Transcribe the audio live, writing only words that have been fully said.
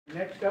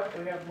Next up,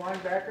 we have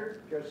linebacker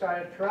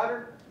Josiah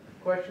Trotter.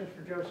 Questions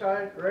for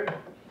Josiah? Greg?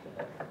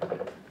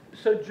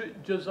 So,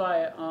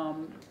 Josiah,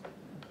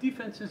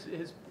 defense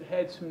has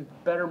had some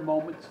better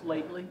moments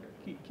lately.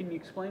 Can you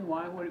explain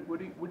why?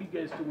 What are you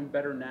guys doing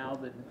better now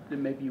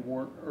than maybe you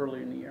weren't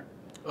earlier in the year?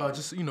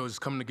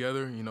 Just coming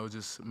together.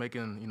 Just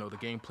making the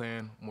game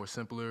plan more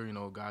simpler.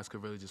 Guys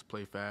could really just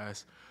play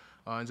fast,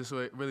 and just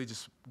really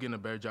just getting a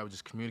better job of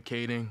just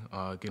communicating,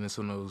 getting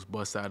some of those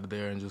busts out of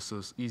there, and just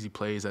those easy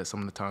plays that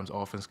some of the times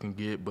offense can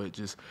get. But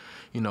just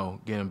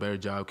getting a better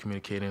job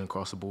communicating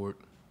across the board.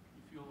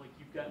 You feel like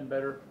you've gotten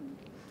better,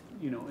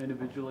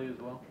 individually as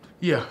well?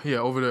 Yeah.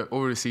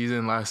 Over the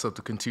season, a lot of stuff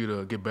to continue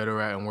to get better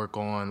at and work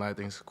on. A lot of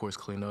things, of course,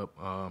 clean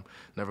up.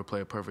 Never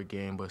play a perfect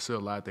game, but still a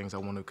lot of things I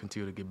want to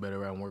continue to get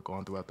better at and work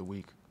on throughout the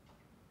week. Did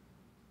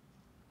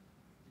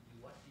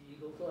you watch the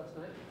Eagles last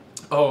night?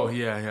 Oh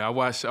yeah. I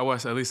watched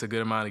at least a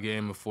good amount of the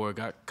game before it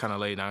got kind of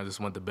late, and I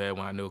just went to bed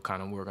when I knew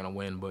kind of we were gonna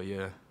win. But yeah.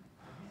 When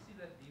you see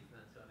that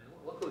defense, I mean,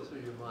 what goes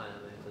through your mind?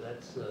 I mean,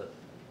 that's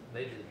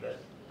maybe the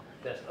best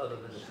other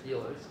than the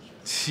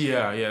Steelers.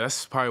 Yeah.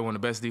 That's probably one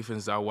of the best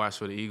defenses I watched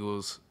for the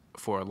Eagles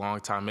for a long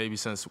time, maybe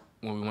since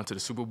when we went to the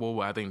Super Bowl.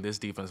 But I think this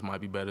defense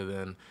might be better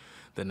than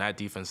that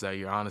defense that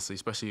year, honestly,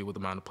 especially with the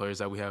amount of players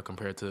that we have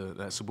compared to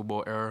that Super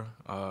Bowl era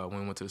when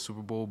we went to the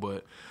Super Bowl.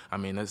 But, I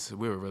mean,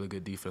 we were a really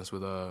good defense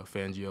with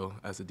Fangio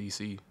as a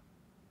DC.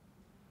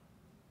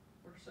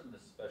 What are some of the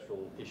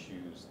special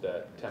issues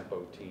that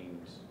tempo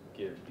teams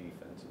give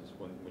defenses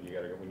when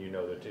you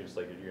know that teams,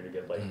 like, you're going to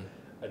get, like,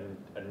 and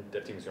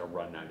that team's going to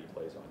run 90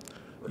 plays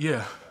on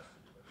you?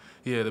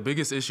 Yeah, the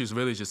biggest issue is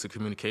really just the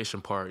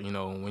communication part.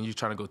 When you're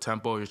trying to go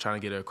tempo, you're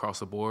trying to get it across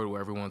the board where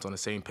everyone's on the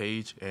same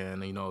page.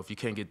 And, if you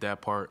can't get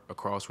that part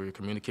across where you're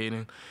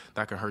communicating,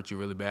 that can hurt you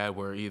really bad,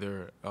 where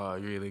you're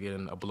either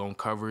getting a blown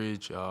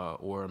coverage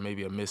or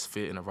maybe a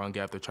misfit in a run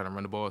gap. They're trying to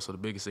run the ball. So the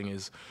biggest thing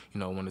is,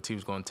 when the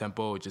team's going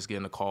tempo, just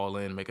getting a call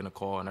in, making a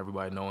call, and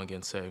everybody knowing,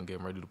 getting set, and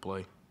getting ready to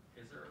play.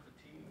 Is there a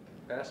fatigue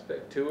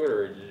aspect to it,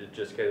 or is it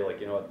just kind of like,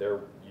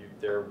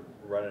 they're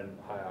running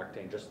high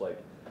octane just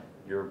like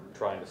you're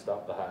trying to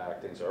stop the high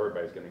octane, so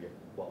everybody's going to get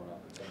blown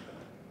up at the same time?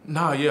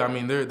 No, yeah, I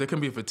mean, there can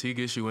be a fatigue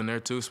issue in there,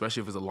 too,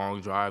 especially if it's a long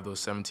drive,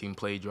 those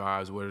 17-play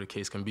drives, whatever the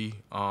case can be.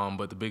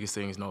 But the biggest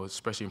thing is,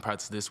 especially in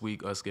practice this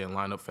week, us getting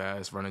lined up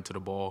fast, running to the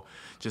ball,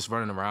 just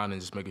running around and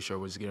just making sure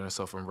we're just getting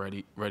ourselves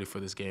ready for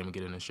this game and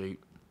getting in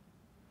shape.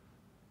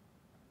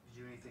 Did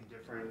you do anything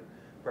different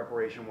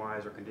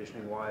preparation-wise or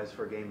conditioning-wise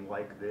for a game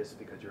like this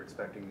because you're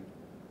expecting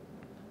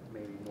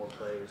maybe more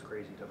plays,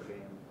 crazy type of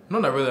game? No,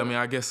 not really. I mean,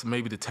 I guess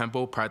maybe the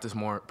tempo, practicing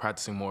more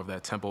of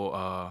that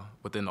tempo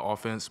within the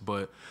offense.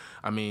 But,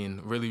 I mean,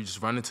 really just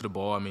running to the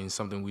ball, I mean,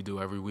 something we do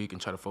every week and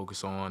try to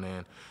focus on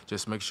and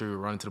just make sure you're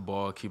running to the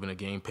ball, keeping a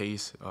game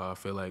pace. I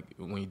feel like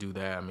when you do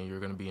that, I mean, you're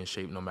going to be in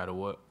shape no matter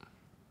what.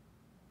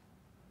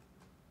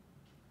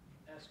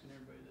 Asking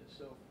everybody this,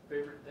 so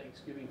favorite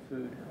Thanksgiving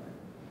food?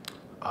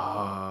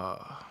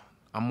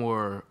 I'm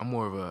more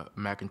of a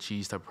mac and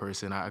cheese type of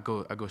person. I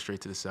go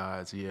straight to the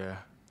sides, yeah.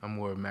 I'm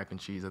more of mac and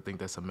cheese. I think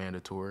that's a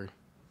mandatory.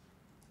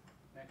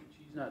 Mac and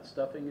cheese, not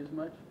stuffing as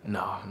much?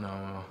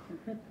 No.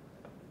 You're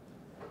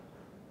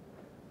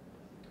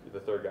the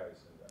third guy who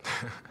said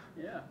that.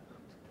 Yeah,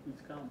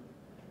 it's common.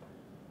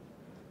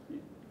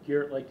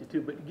 Garrett liked it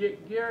too, but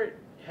Garrett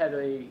had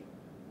a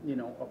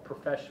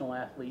professional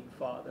athlete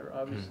father.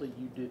 Obviously,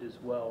 you did as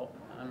well.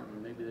 I don't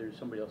know, maybe there's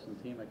somebody else on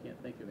the team. I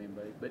can't think of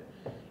anybody. But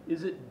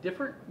is it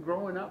different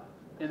growing up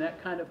in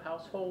that kind of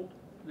household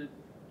that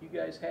you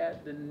guys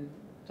had than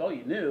it's all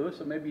you knew?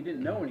 So maybe you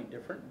didn't know any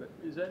different. But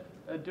is that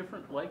a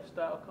different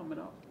lifestyle coming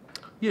up?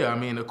 Yeah, I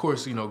mean, of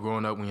course,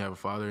 growing up when you have a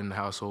father in the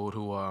household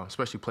who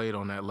especially played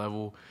on that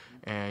level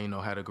and,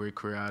 had a great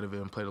career out of it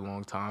and played a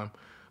long time,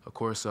 of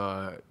course,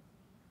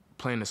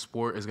 playing the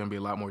sport is going to be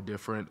a lot more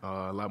different,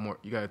 a lot more.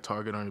 You got a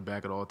target on your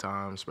back at all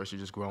times, especially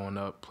just growing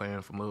up,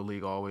 playing from Little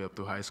League all the way up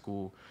through high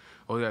school.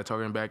 You got a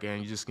target on your back,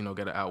 and you just,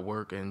 got to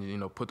outwork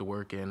and, put the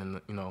work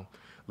in and,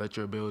 let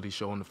your ability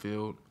show on the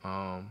field.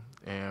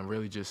 And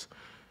really just,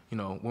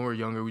 when we're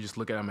younger, we just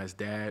look at him as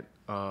dad.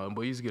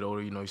 But as you get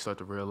older, you start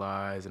to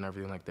realize and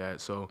everything like that.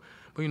 So,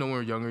 but, when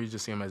we're younger, you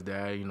just see him as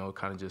dad,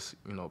 kind of just,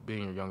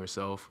 being your younger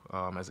self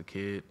as a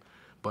kid.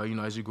 But,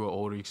 as you grow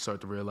older, you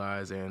start to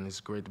realize, and it's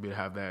great to be able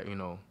to have that,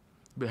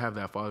 have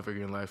that father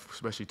figure in life,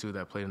 especially too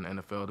that played in the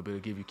NFL, to be able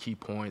to give you key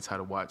points, how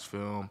to watch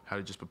film, how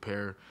to just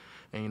prepare,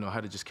 and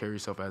how to just carry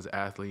yourself as an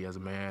athlete, as a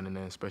man, and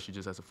then especially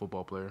just as a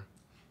football player.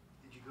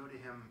 Did you go to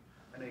him?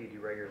 I know you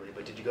do regularly,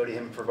 but did you go to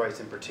him for advice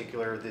in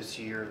particular this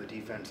year? The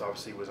defense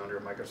obviously was under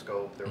a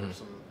microscope. There were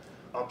some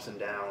ups and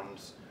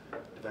downs,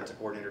 defensive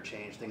coordinator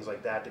change, things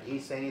like that. Did he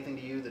say anything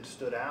to you that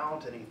stood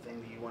out? Anything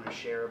that you want to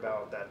share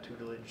about that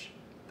tutelage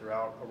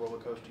throughout a roller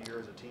coaster year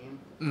as a team?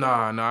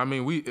 Nah. I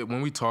mean,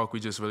 when we talk, we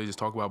just really just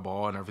talk about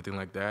ball and everything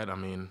like that. I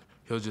mean,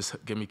 he'll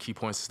just give me key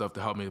points and stuff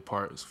to help me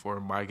apart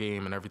for my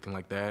game and everything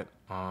like that.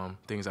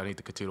 Things I need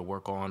to continue to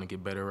work on and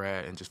get better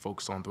at and just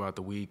focus on throughout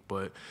the week.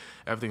 But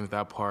everything with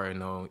that part,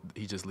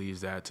 he just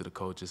leaves that to the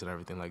coaches and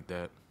everything like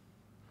that.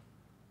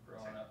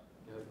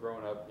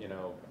 Growing up,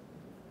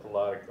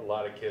 a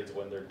lot of kids,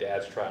 when their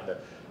dad's trying to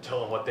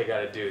tell them what they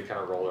got to do, kind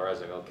of roll their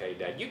eyes like, okay,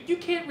 Dad, you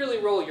can't really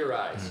roll your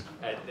eyes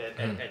at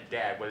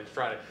Dad when it's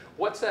trying to.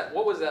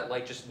 What was that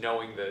like? Just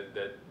knowing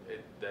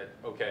that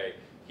okay,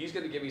 he's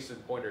going to give me some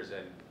pointers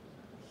and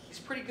he's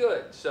pretty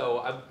good.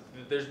 So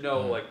there's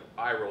no like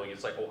eye rolling.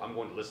 It's like, oh, I'm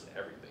going to listen to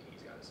everything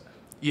he's got to say.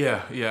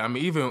 Yeah. I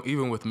mean,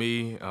 even with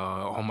me,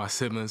 all my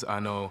siblings, I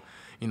know,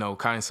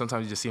 kind of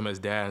sometimes you just see him as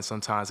dad, and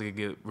sometimes it can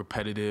get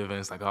repetitive, and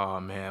it's like, oh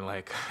man,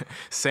 like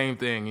same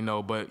thing,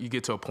 But you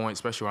get to a point,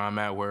 especially where I'm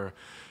at, where,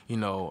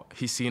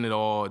 he's seen it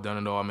all, done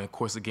it all. I mean, of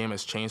course, the game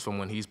has changed from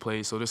when he's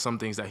played, so there's some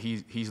things that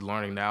he's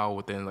learning now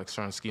within like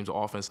certain schemes of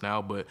offense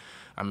now. But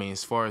I mean,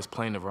 as far as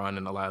playing the run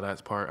and a lot of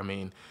that part, I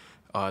mean,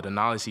 the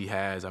knowledge he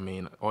has, I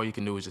mean, all you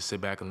can do is just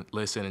sit back and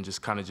listen and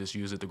just kind of just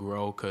use it to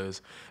grow,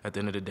 because at the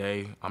end of the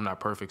day, I'm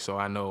not perfect, so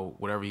I know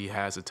whatever he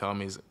has to tell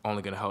me is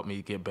only going to help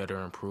me get better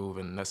and improve,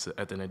 and that's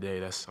at the end of the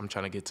day, I'm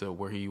trying to get to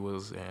where he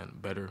was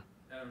and better.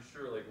 And I'm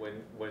sure like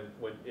when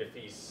if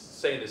he's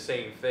saying the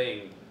same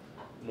thing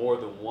more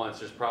than once,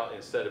 there's probably,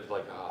 instead of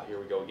like, here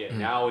we go again,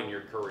 now in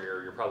your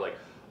career, you're probably like,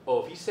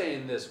 oh, if he's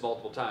saying this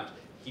multiple times,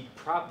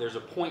 there's a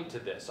point to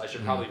this. I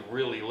should probably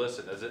really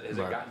listen. Has it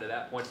gotten to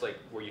that point? It's like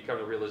where you come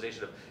to the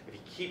realization of, if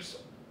he keeps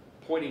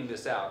pointing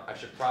this out, I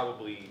should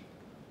probably,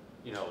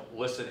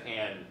 listen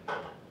and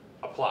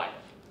apply it.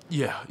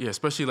 Yeah,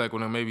 especially like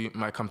when it maybe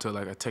might come to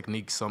like a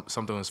technique,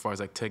 something as far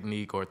as like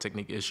technique or a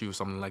technique issue or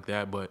something like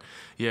that. But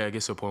yeah, it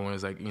gets to a point where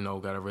it's like,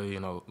 gotta really,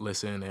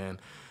 listen, and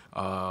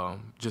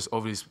just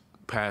over these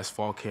past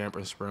fall camp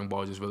and spring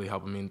ball just really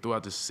helping me, and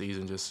throughout this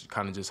season just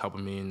kind of just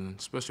helping me, and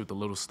especially with the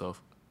little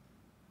stuff.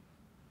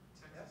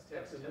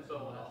 Texas tempo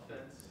on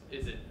offense,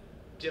 is it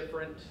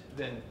different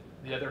than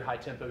the other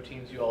high-tempo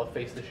teams you all have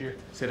faced this year?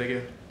 Say that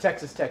again?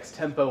 Texas Tech's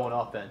tempo on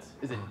offense,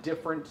 is it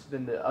different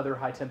than the other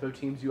high-tempo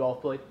teams you all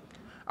have played?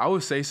 I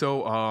would say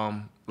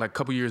so. Like a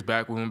couple years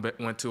back, we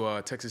went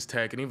to Texas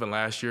Tech, and even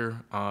last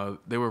year,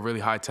 they were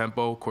really high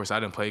tempo. Of course, I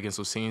didn't play against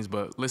those teams,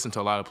 but listen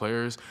to a lot of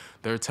players,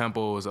 their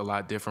tempo is a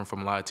lot different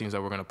from a lot of teams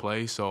that we're going to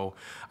play. So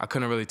I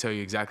couldn't really tell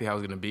you exactly how it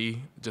was going to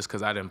be, just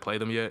because I didn't play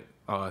them yet,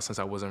 since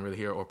I wasn't really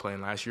here or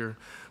playing last year.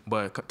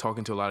 But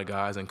talking to a lot of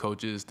guys and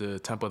coaches, the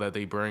tempo that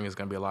they bring is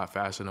going to be a lot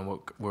faster than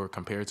what we're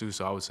compared to.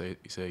 So I would say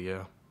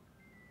yeah.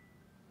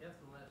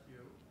 After last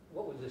year,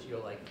 what was this year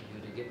like for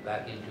you to get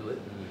back into it?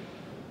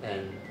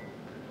 And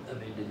I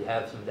mean, did you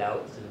have some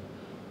doubts?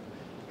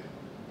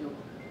 And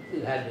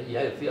you had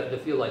to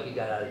feel like you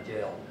got out of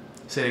jail.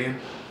 Say it again?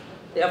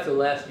 After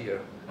last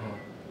year,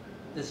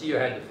 this year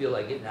had to feel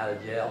like getting out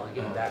of jail and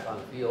getting back on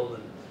the field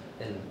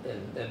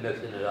and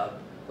mixing it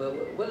up.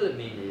 What did it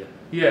mean to you?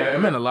 Yeah, it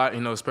meant a lot,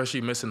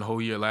 especially missing the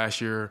whole year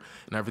last year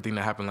and everything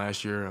that happened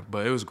last year.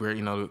 But it was great,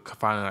 to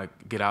finally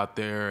get out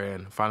there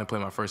and finally play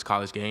my first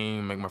college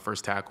game, make my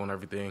first tackle and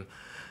everything.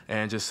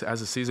 And just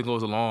as the season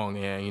goes along,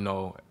 and,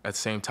 at the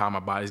same time,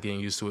 my body's getting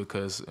used to it,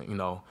 because,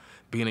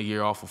 being a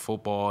year off of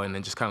football and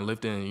then just kind of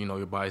lifting,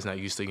 your body's not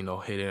used to,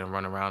 hitting and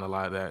running around a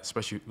lot of that,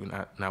 especially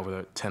now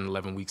we're 10,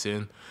 11 weeks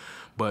in.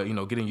 But,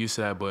 getting used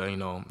to that. But,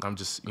 I'm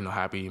just,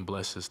 happy and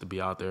blessed just to be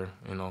out there,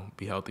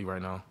 be healthy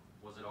right now.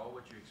 Was it all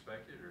what you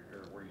expected, or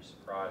were you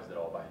surprised at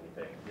all by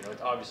anything?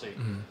 It's obviously,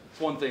 it's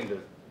one thing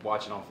to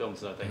watch it on film,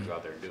 it's another thing to go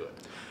out there and do it.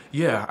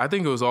 Yeah, I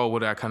think it was all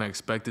what I kind of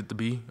expected to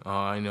be.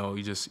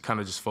 You just kind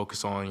of just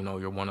focus on,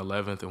 your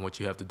 1/11th and what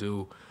you have to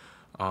do.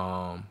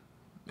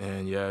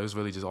 And yeah, it was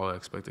really just all I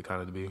expected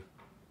kind of to be.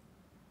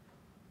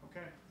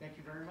 Okay, thank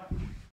you very much.